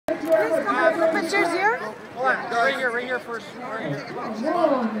pictures here? Hold on, right here first. Right here.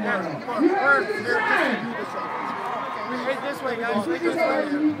 Right this way, guys. Right this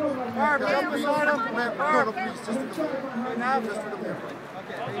way. Barb, jump beside him. Barb. Right now, just for the mirror.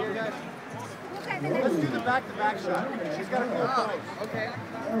 Okay, right here, guys. Let's do the back-to-back shot. She's got a cool pose. Okay.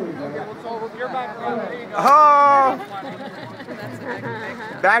 Okay, so you're back around. There you go. Oh!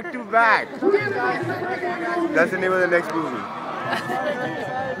 Back to back. That's the name of the next movie.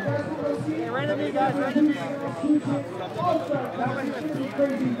 Right at me, guys. Right at me.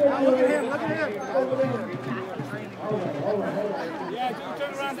 Now look at him. Look at him. Yeah,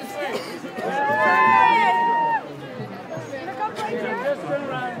 turn around this way. Just turn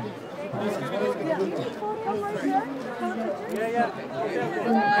around. Yeah.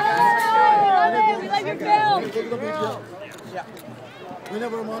 We like your film. Yeah. We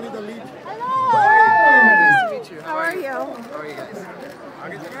never Virmani, the lead. Hello. Nice to meet you. How are you? How are you guys?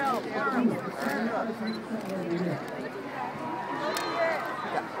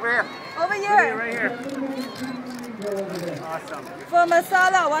 Where? Over here. Right here. Awesome. For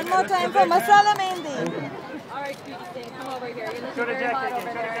masala. One more time for masala, Mandy. All right, Steve, come over here. You're Show the jacket.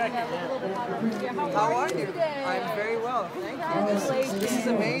 How are you? I'm very well, thank you. This is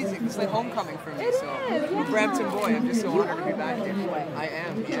amazing. It's like homecoming for me. So, I'm a Brampton boy. I'm just so honored to be back here. I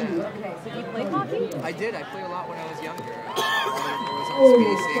am, yeah. Okay, so you play hockey? I did. I played a lot when I was younger. I was on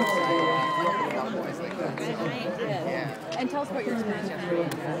skating sinks. I grew up with a lot of boys like that. So, yeah. And tell us about your experience yesterday.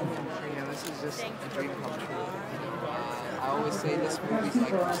 You know, this is just a dream come true. I always say this movie's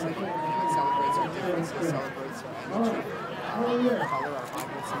like wrestling. You know, it celebrates our differences, celebrates our energy, color, our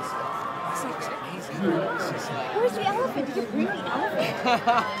vibrancy. So it's like amazing. It's just like. Where's the elephant? Did you bring the elephant?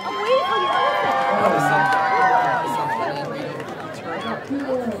 I'm waiting for the elephant.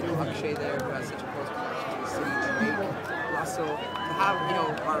 Akshay there, who has such a close connection to the city, Drake, Russell, to have, you know,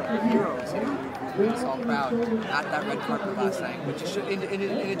 our heroes, you know, who made us all proud at that red carpet last night, which is, and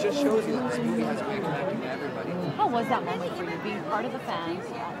it just shows you that this movie has a way of connecting to everybody. How was that moment for you, being part of the fans?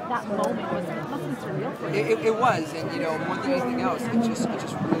 That moment must have been surreal for you. It was, and you know, more than anything else, it just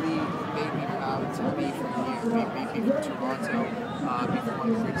really made me proud to be from here, be from Toronto, be from one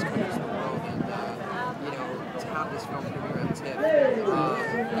of the greatest countries in the world, and you know, to have this film premiere at TIFF. You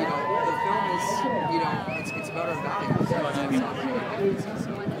know, the film is, you know, it's about our values. It's about celebrating our differences. So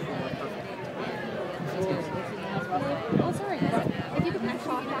we're perfect to be here. Oh, sorry. If you could put the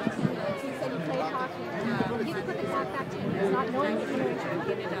clock back to you, you said you played hockey. If you could put the clock back to you, not knowing that you were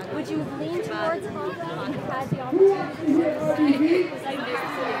would you lean towards hockey if you had the opportunity?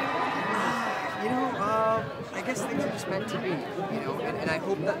 You know, I guess things are just meant to be, you know, and I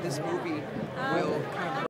hope that this movie will kind of